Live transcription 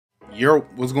Yo,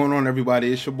 what's going on,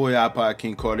 everybody? It's your boy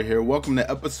iPodKingCarter here. Welcome to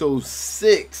episode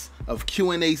 6 of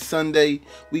Q&A Sunday.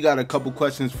 We got a couple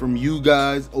questions from you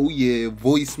guys. Oh yeah,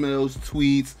 voicemails,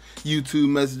 tweets, YouTube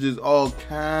messages, all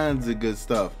kinds of good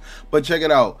stuff. But check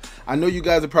it out. I know you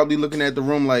guys are probably looking at the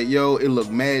room like, yo, it look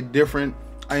mad different.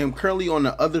 I am currently on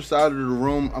the other side of the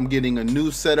room. I'm getting a new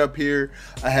setup here.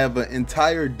 I have an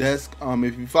entire desk.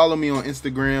 If you follow me on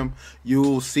Instagram,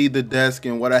 you'll see the desk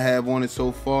and what I have on it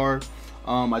so far.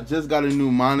 I just got a new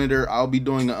monitor. I'll be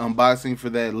doing an unboxing for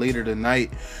that later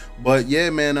tonight. But yeah,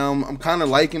 man, I'm kind of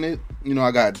liking it. You know,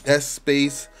 I got desk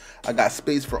space. I got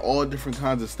space for all different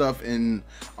kinds of stuff, and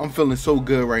I'm feeling so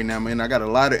good right now, man. I got a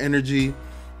lot of energy.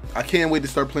 I can't wait to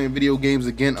start playing video games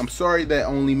again. I'm sorry that I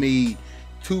only made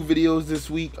 2 videos this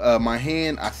week. My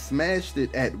hand, I smashed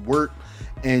it at work,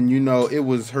 and you know, it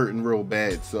was hurting real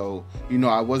bad. So, you know,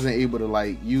 I wasn't able to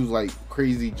like use like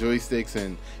crazy joysticks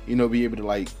and, you know, be able to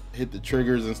like hit the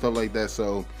triggers and stuff like that.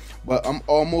 So, but I'm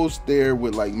almost there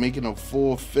with like making a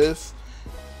full fist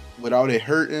without it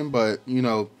hurting. But you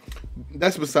know,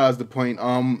 that's besides the point.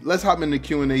 Let's hop into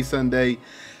Q&A Sunday,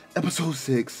 episode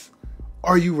 6.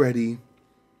 Are you ready?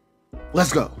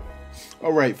 Let's go.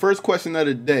 All right, first question of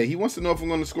the day. He wants to know if I'm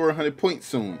going to score 100 points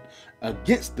soon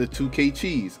against the 2K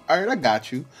Cheese. All right, I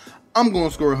got you. I'm going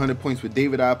to score 100 points with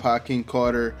David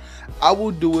iPodKingCarter. I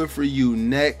will do it for you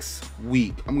next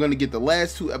week. I'm going to get the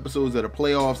last 2 episodes of the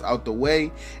playoffs out the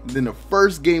way. And then the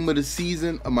first game of the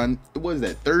season of my, what is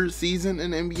that, 3rd season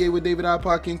in the NBA with David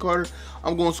iPodKingCarter.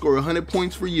 I'm going to score 100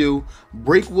 points for you,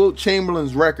 break Wilt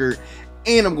Chamberlain's record,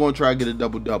 and I'm going to try to get a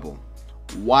double-double.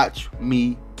 Watch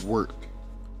me work.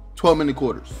 12-minute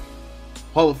quarters.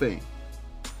 Hall of Fame.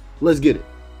 Let's get it.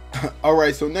 All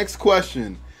right, so next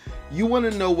question. You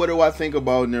want to know what do I think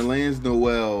about Nerlens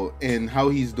Noel and how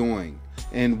he's doing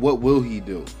and what will he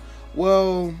do?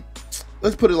 Well,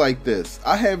 let's put it like this.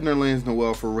 I have Nerlens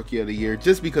Noel for Rookie of the Year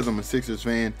just because I'm a Sixers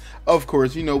fan. Of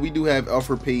course, you know, we do have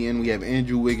Elfrid Payton, we have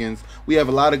Andrew Wiggins. We have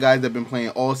a lot of guys that have been playing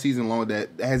all season long that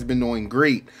has been doing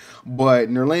great. But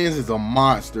Nerlens is a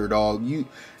monster, dog.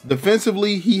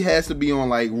 Defensively, he has to be on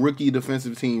like rookie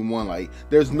defensive team 1. Like,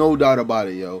 there's no doubt about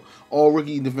it, yo. All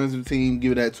rookie defensive team,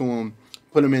 give that to him.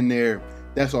 Put him in there.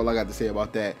 That's all I got to say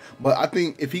about that. But I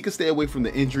think if he could stay away from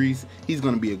the injuries, he's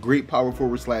going to be a great power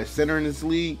forward / center in this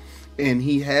league. And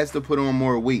he has to put on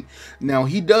more weight. Now,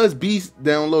 he does beast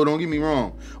down low, don't get me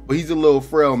wrong. But he's a little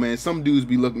frail, man. Some dudes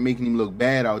be making him look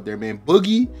bad out there, man.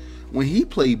 Boogie, when he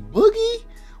played Boogie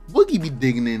be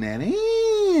digging in that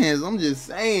hands. I'm just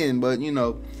saying. But, you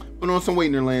know, put on some weight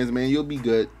in their lands, man. You'll be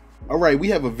good. All right, we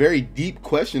have a very deep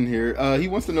question here. He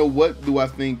wants to know, what do I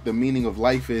think the meaning of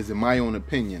life is in my own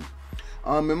opinion?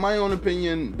 In my own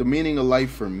opinion, the meaning of life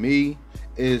for me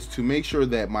is to make sure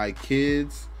that my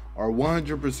kids are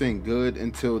 100% good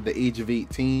until the age of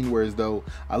 18, whereas though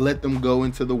I let them go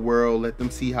into the world, let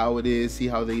them see how it is, see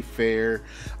how they fare,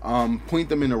 point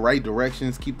them in the right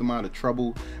directions, keep them out of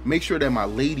trouble, make sure that my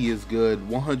lady is good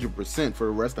 100% for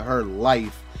the rest of her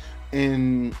life,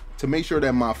 and to make sure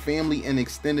that my family and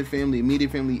extended family, immediate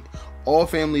family, all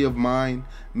family of mine,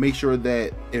 make sure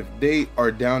that if they are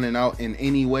down and out in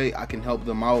any way, I can help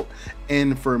them out.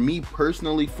 And for me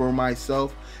personally, for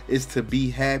myself, is to be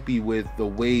happy with the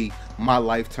way my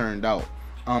life turned out.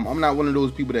 I'm not one of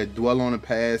those people that dwell on the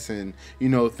past and, you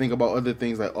know, think about other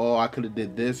things like, oh, I could have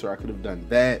did this or I could have done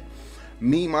that.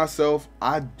 Me, myself,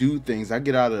 I do things. I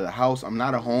get out of the house. I'm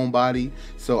not a homebody.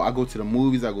 So I go to the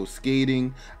movies. I go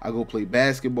skating. I go play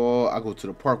basketball. I go to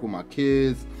the park with my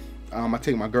kids. I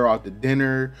take my girl out to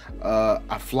dinner.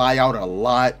 I fly out a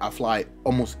lot. I fly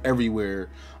almost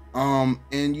everywhere.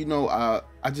 And, you know,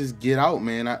 I just get out,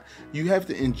 man. You have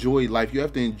to enjoy life. You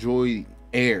have to enjoy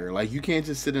air. Like, you can't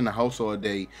just sit in the house all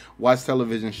day, watch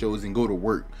television shows, and go to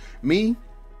work. Me,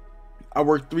 I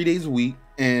work 3 days a week.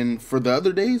 And for the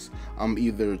other days, I'm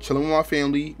either chilling with my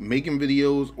family, making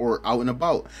videos, or out and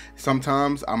about.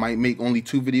 Sometimes I might make only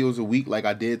 2 videos a week like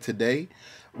I did today.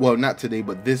 Well, not today,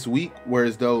 but this week.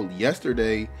 Whereas though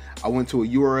yesterday, I went to a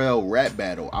URL rap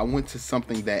battle. I went to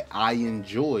something that I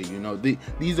enjoy. You know,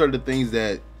 these are the things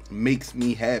that makes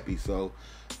me happy. So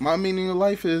my meaning of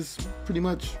life is pretty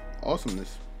much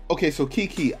awesomeness. Okay, so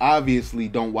Kiki obviously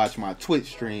don't watch my Twitch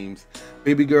streams.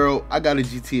 Baby girl, I got a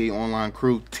GTA Online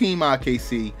crew, Team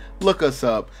IKC. Look us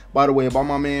up. By the way, about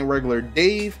my man Regular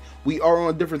Dave, we are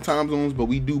on different time zones, but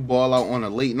we do ball out on a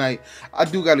late night. I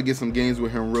do got to get some games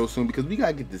with him real soon because we got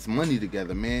to get this money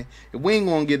together, man. If we ain't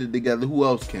going to get it together, who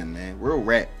else can, man? Real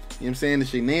rap. You know what I'm saying? The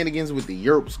shenanigans with the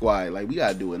Europe squad. Like, we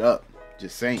got to do it up.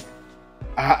 Just saying.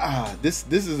 This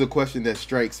is a question that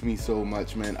strikes me so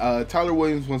much, man. Tyler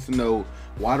Williams wants to know,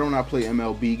 why don't I play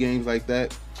MLB games like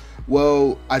that?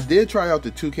 Well, I did try out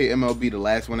the 2K MLB, the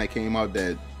last one that came out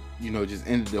that, just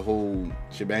ended the whole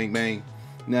shebang bang.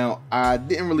 Now, I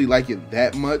didn't really like it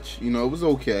that much. It was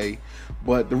okay.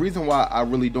 But the reason why I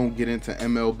really don't get into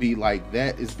MLB like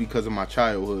that is because of my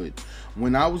childhood.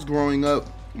 When I was growing up,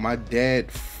 my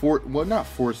dad not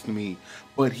forced me,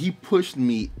 but he pushed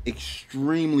me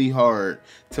extremely hard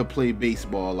to play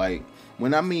baseball. Like,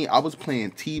 when I was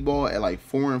playing t-ball at like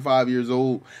 4 and 5 years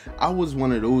old, I was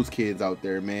one of those kids out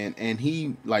there, man. And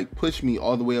he like pushed me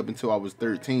all the way up until I was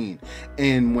 13.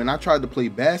 And when I tried to play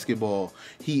basketball,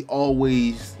 he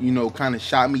always, kind of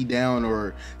shot me down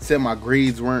or said my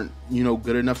grades weren't,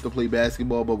 good enough to play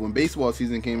basketball. But when baseball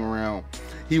season came around,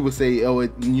 he would say, oh,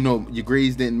 your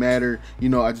grades didn't matter.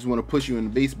 I just want to push you in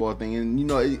the baseball thing.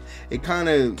 And, it kind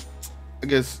of, I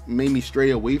guess, made me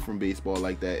stray away from baseball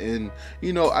like that. And,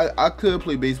 I could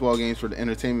play baseball games for the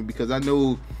entertainment because I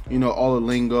know, all the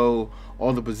lingo,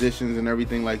 all the positions and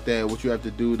everything like that, what you have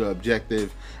to do, the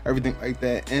objective, everything like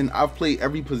that. And I've played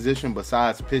every position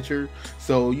besides pitcher.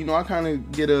 So, I kind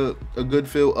of get a good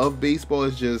feel of baseball.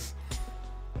 It's just,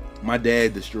 my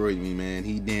dad destroyed me, man.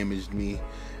 He damaged me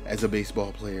as a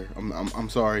baseball player. I'm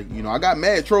sorry. I got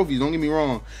mad trophies, don't get me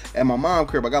wrong. At my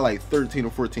mom's crib, I got like 13 or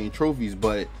 14 trophies,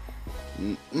 but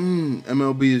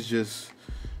MLB is just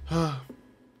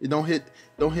it don't hit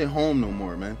home no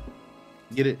more, man.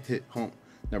 Get it? Hit home.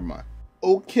 Never mind.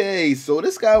 Okay, so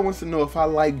this guy wants to know if I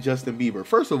like Justin Bieber.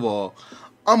 First of all,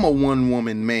 I'm a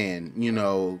one-woman man,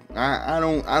 I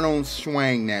don't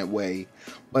swang that way.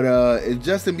 But if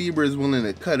Justin Bieber is willing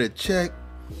to cut a check,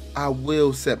 I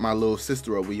will set my little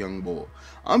sister up with Young Boy.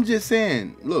 I'm just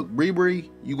saying, look, Bieber,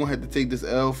 you gonna have to take this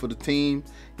L for the team. You know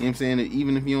what I'm saying?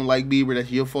 Even if you don't like Bieber,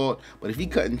 that's your fault. But if he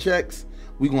cutting checks,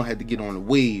 we gonna have to get on the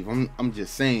wave. I'm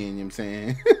just saying, you know what I'm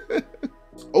saying?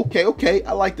 Okay,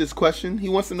 I like this question. He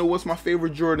wants to know what's my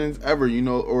favorite Jordans ever,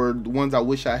 or the ones I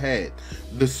wish I had.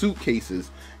 The suitcases,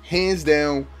 hands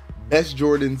down, best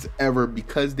Jordans ever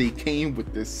because they came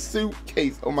with this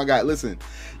suitcase. Oh my God, listen,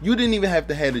 you didn't even have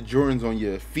to have the Jordans on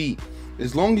your feet.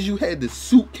 As long as you had the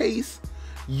suitcase,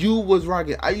 you was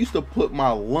rocking. I used to put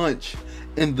my lunch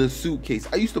in the suitcase.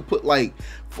 I used to put like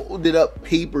folded up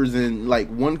papers and like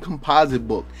one composite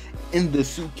book in the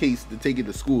suitcase to take it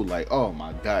to school. Like, oh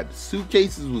my God, the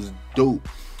suitcases was dope.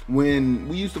 When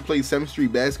we used to play 7th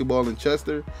Street basketball in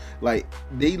Chester, like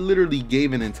they literally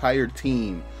gave an entire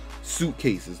team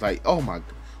suitcases. Like, oh my,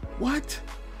 what?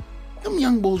 Them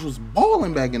young bulls was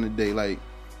balling back in the day, like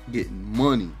getting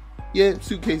money. Yeah,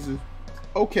 suitcases.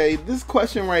 Okay, this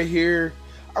question right here,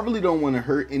 I really don't want to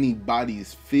hurt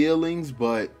anybody's feelings,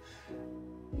 but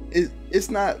it's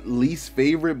not least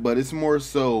favorite, but it's more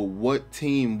so what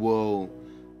team will,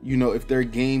 if their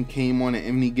game came on at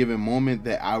any given moment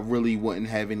that I really wouldn't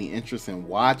have any interest in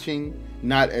watching.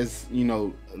 Not as,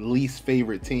 least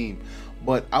favorite team,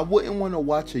 but I wouldn't want to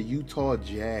watch a Utah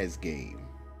Jazz game. You know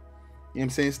what I'm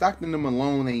saying? Stockton and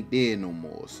Malone ain't there no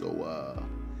more, so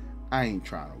I ain't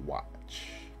trying to watch.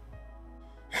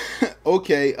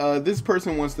 Okay, this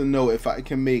person wants to know if I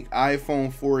can make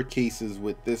iPhone 4 cases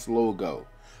with this logo.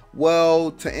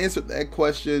 Well, to answer that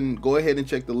question, go ahead and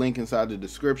check the link inside the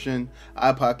description,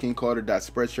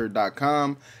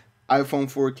 iPodKingCarter.spreadshirt.com.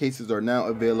 iPhone 4 cases are now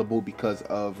available because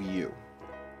of you.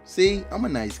 See, I'm a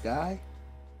nice guy.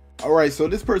 Alright, so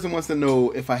this person wants to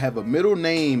know if I have a middle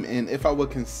name and if I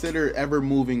would consider ever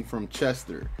moving from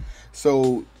Chester.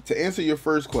 So, to answer your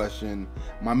first question,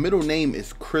 my middle name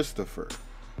is Christopher.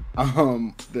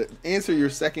 To answer your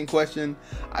second question,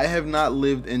 I have not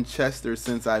lived in Chester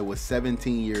since I was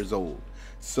 17 years old.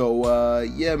 So,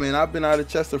 yeah, man, I've been out of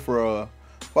Chester for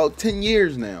about 10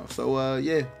 years now. So,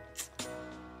 yeah,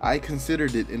 I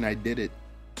considered it and I did it.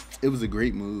 It was a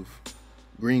great move.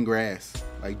 Green grass,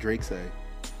 like Drake said.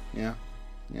 Yeah.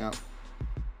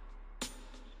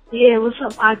 Yeah, what's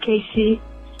up, IKC?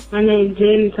 My name is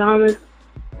Jamie Thomas.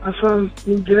 I'm from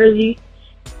New Jersey.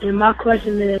 And my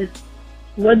question is,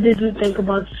 what did you think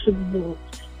about the Super Bowl?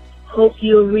 Hope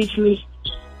you'll reach me.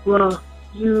 Well,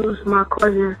 use my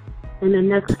question in the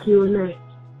next Q&A.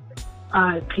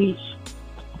 Alright, peace.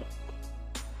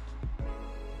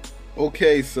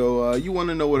 Okay, so you want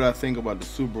to know what I think about the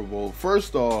Super Bowl.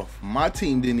 First off, my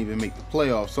team didn't even make the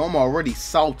playoffs, so I'm already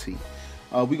salty.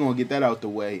 We're going to get that out the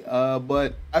way.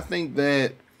 But I think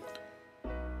that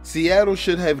Seattle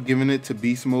should have given it to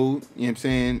beast mode, you know what I'm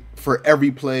saying, for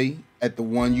every play at the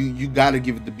one. You got to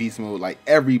give it to beast mode, like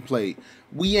every play.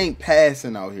 We ain't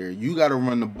passing out here. You got to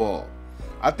run the ball.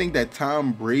 I think that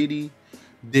Tom Brady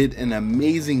did an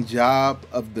amazing job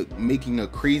of making a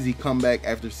crazy comeback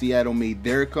after Seattle made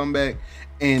their comeback,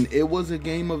 and it was a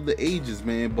game of the ages,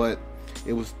 man. But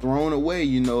it was thrown away.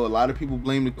 You know, a lot of people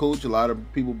blame the coach, a lot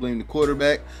of people blame the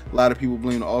quarterback, a lot of people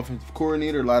blame the offensive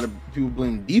coordinator, a lot of people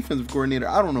blame the defensive coordinator.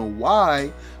 I don't know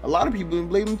why. A lot of people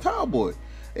blame the Cowboy.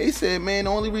 They said, man,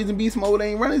 the only reason Beast Mode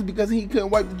ain't running is because he couldn't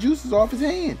wipe the juices off his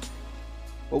hand.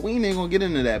 But we ain't gonna get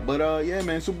into that. But yeah,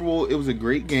 man, Super Bowl, it was a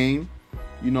great game.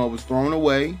 You know, it was thrown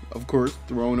away, of course,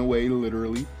 thrown away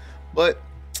literally. But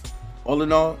all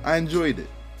in all, I enjoyed it.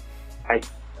 Hi,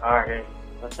 Carter.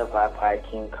 What's up,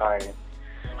 iPodKingCarter?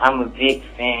 I'm a big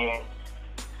fan.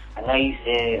 I know you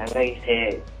said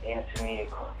answer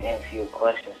your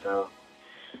question, so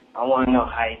I want to know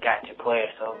how you got your player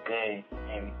so good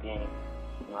and everything.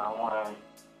 You know,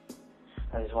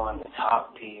 I just wanted to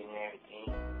talk to you and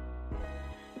everything.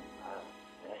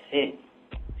 That's it.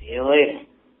 See you later.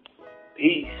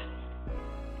 Peace.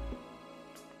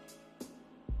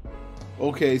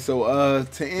 Okay, so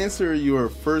to answer your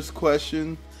first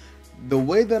question, the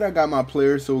way that I got my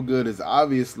players so good is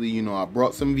obviously, you know, I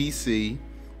brought some VC.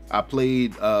 I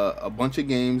played a bunch of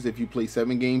games. If you play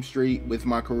 7 games straight with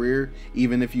my career,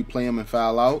 even if you play them and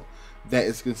foul out, that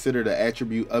is considered an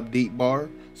attribute update bar.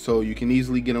 So you can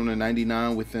easily get them to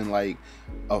 99 within like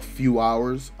a few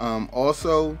hours.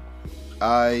 Also,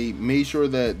 I made sure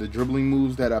that the dribbling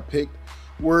moves that I picked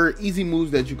were easy moves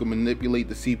that you can manipulate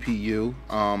the CPU,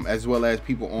 as well as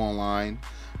people online.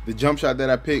 The jump shot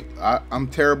that I picked, I'm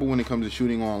terrible when it comes to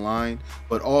shooting online,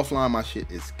 but offline my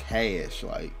shit is cash,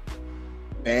 like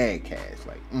bad cash,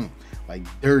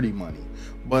 like dirty money.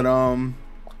 But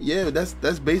yeah, that's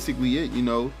basically it. You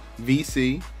know,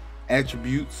 VC,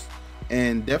 attributes,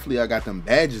 and definitely I got them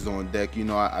badges on deck. You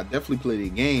know, I definitely play the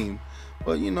game,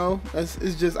 but you know, it's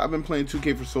just I've been playing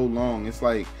 2K for so long. It's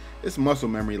like it's muscle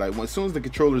memory. Like as soon as the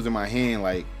controller's in my hand,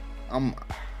 like I'm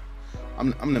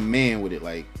the man with it.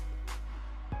 Like.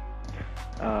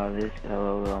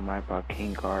 Hello, my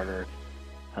iPodKingCarter.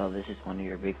 This is one of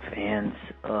your big fans.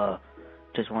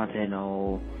 Just wanted to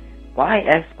know why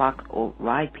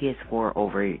PS4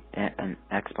 over an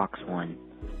Xbox One.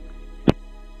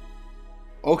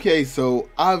 Okay, so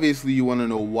obviously you want to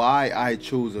know why I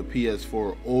chose a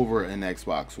PS4 over an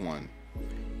Xbox One.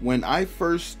 When I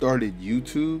first started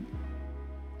YouTube,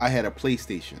 I had a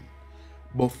PlayStation.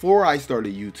 Before I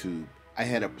started YouTube, I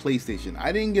had a PlayStation.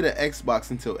 I didn't get an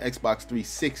Xbox until Xbox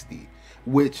 360,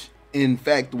 which in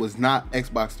fact was not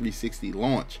Xbox 360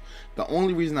 launch. The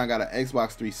only reason I got an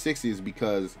Xbox 360 is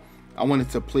because I wanted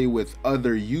to play with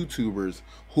other YouTubers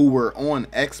who were on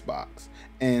Xbox,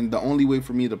 and the only way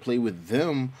for me to play with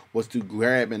them was to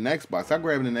grab an Xbox. I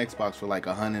grabbed an Xbox for like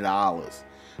 $100.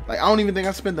 Like I don't even think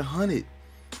I spent $100.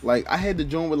 Like I had the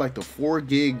joint with like the 4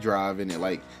 gig drive in it,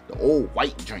 like the old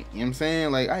white joint, you know what I'm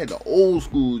saying? Like I had the old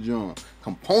school joint,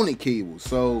 component cables.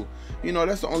 So, you know,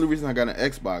 that's the only reason I got an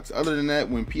Xbox. Other than that,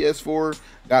 when PS4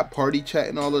 got party chat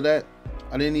and all of that,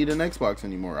 I didn't need an Xbox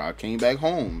anymore. I came back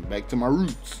home, back to my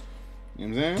roots. You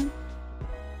know what I'm saying?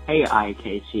 Hey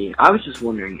IKC, I was just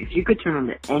wondering, if you could turn on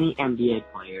to any NBA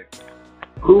player,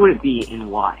 who would it be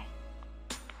and why?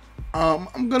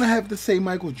 I'm gonna have to say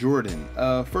Michael Jordan.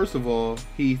 First of all,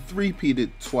 he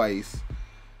three-peated twice.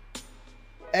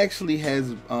 Actually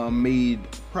has made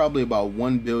probably about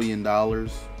 $1 billion. I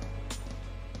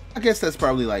guess that's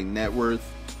probably like net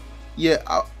worth. Yeah,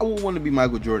 I would want to be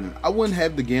Michael Jordan. I wouldn't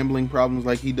have the gambling problems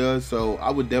like he does, so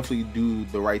I would definitely do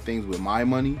the right things with my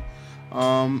money.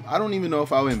 I don't even know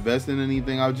if I would invest in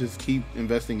anything. I would just keep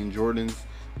investing in Jordans,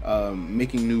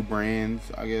 making new brands.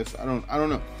 I guess I don't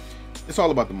know. It's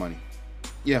all about the money.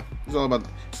 Yeah, it's all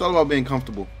about being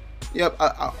comfortable. Yep,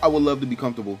 I would love to be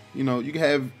comfortable. You know, you can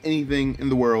have anything in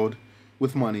the world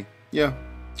with money. Yeah,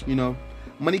 you know,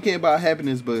 money can't buy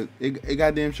happiness, but it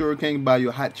goddamn sure can buy you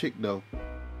a hot chick though.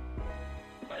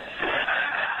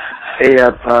 Hey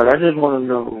iPod, I just want to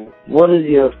know, what is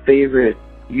your favorite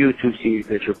YouTube series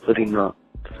that you're putting up?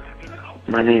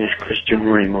 My name is Christian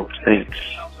Ramos. Thanks.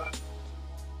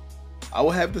 I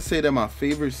would have to say that my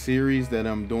favorite series that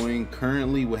I'm doing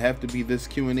currently would have to be this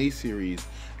Q&A series.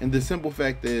 And the simple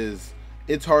fact is,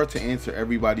 it's hard to answer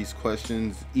everybody's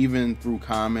questions, even through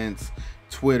comments,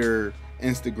 Twitter,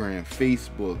 Instagram,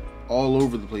 Facebook, all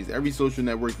over the place, every social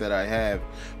network that I have.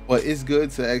 But it's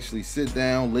good to actually sit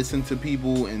down, listen to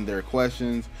people and their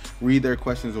questions, read their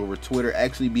questions over Twitter,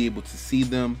 actually be able to see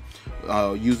them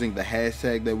using the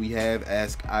hashtag that we have,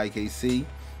 AskIKC,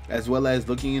 as well as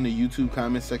looking in the YouTube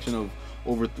comment section of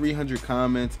over 300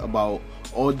 comments about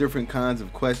all different kinds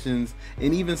of questions,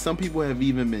 and even some people have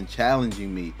even been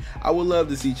challenging me. I would love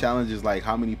to see challenges like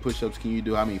how many push-ups can you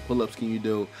do, how many pull-ups can you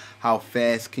do, how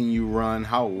fast can you run,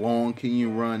 how long can you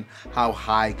run, how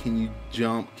high can you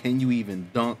jump, can you even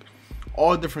dunk,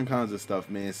 all different kinds of stuff,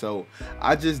 man. So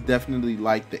I just definitely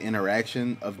like the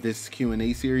interaction of this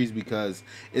Q&A series because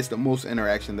it's the most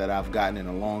interaction that I've gotten in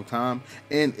a long time,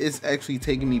 and it's actually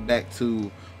taking me back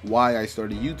to why I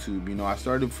started YouTube. You know, I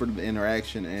started for the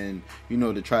interaction and, you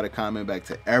know, to try to comment back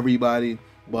to everybody.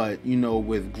 But, you know,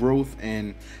 with growth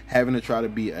and having to try to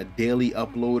be a daily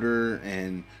uploader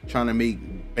and trying to make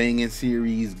banging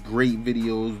series, great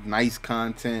videos, nice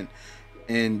content,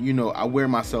 and, you know, I wear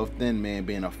myself thin, man,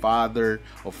 being a father,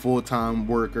 a full-time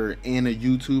worker, and a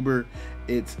YouTuber.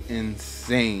 It's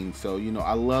insane. So, you know,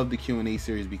 I love the Q&A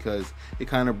series because it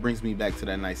kind of brings me back to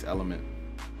that nice element.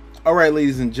 All right,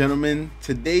 ladies and gentlemen,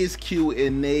 today's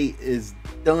Q&A is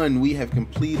done. We have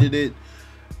completed it.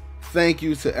 Thank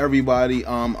you to everybody.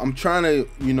 I'm trying to,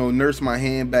 you know, nurse my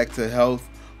hand back to health.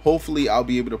 Hopefully I'll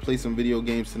be able to play some video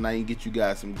games tonight and get you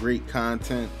guys some great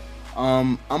content.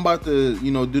 I'm about to, you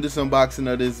know, do this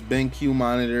unboxing of this BenQ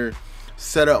monitor,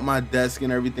 set up my desk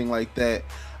and everything like that.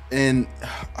 And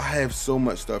I have so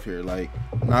much stuff here, like,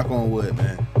 knock on wood,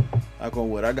 man. Knock on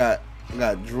wood. I got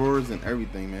drawers and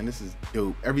everything, man. This is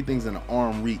dope. Everything's in an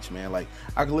arm reach, man. Like,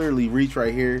 I can literally reach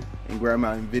right here and grab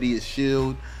my NVIDIA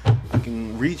shield. I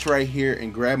can reach right here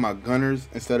and grab my gunners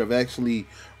instead of actually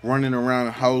running around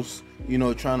the house, you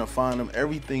know, trying to find them.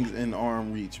 Everything's in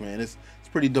arm reach, man. It's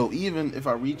pretty dope. Even if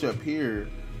I reach up here,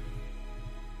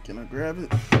 can I grab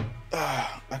it?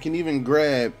 I can even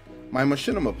grab my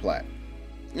machinima plaque.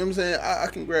 You know what I'm saying? I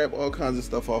can grab all kinds of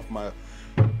stuff off my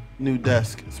new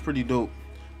desk. It's pretty dope.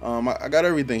 I got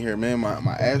everything here, man.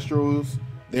 My Astros,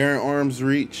 they're in arm's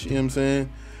reach. You know what I'm saying? You know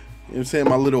what I'm saying?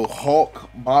 My little Hawk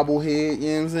bobblehead. You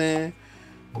know what I'm saying?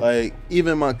 Like,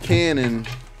 even my Canon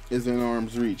is in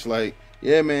arm's reach. Like,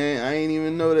 yeah, man, I ain't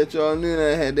even know that y'all knew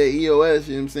that I had that EOS.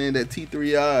 You know what I'm saying? That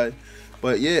T3i.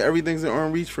 But yeah, everything's in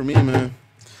arm reach for me, man.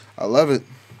 I love it.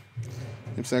 You know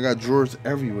what I'm saying? I got drawers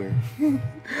everywhere.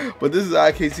 But this is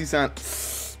IKC sign.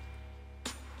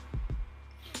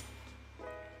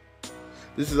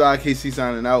 This is IKC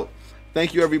signing out.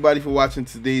 Thank you everybody for watching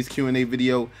today's Q&A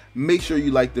video. Make sure you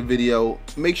like the video.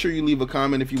 Make sure you leave a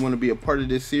comment if you want to be a part of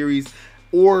this series.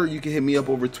 Or you can hit me up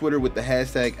over Twitter with the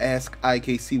hashtag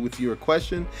AskIKC with your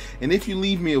question. And if you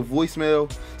leave me a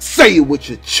voicemail, say it with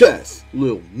your chest,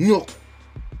 little nook.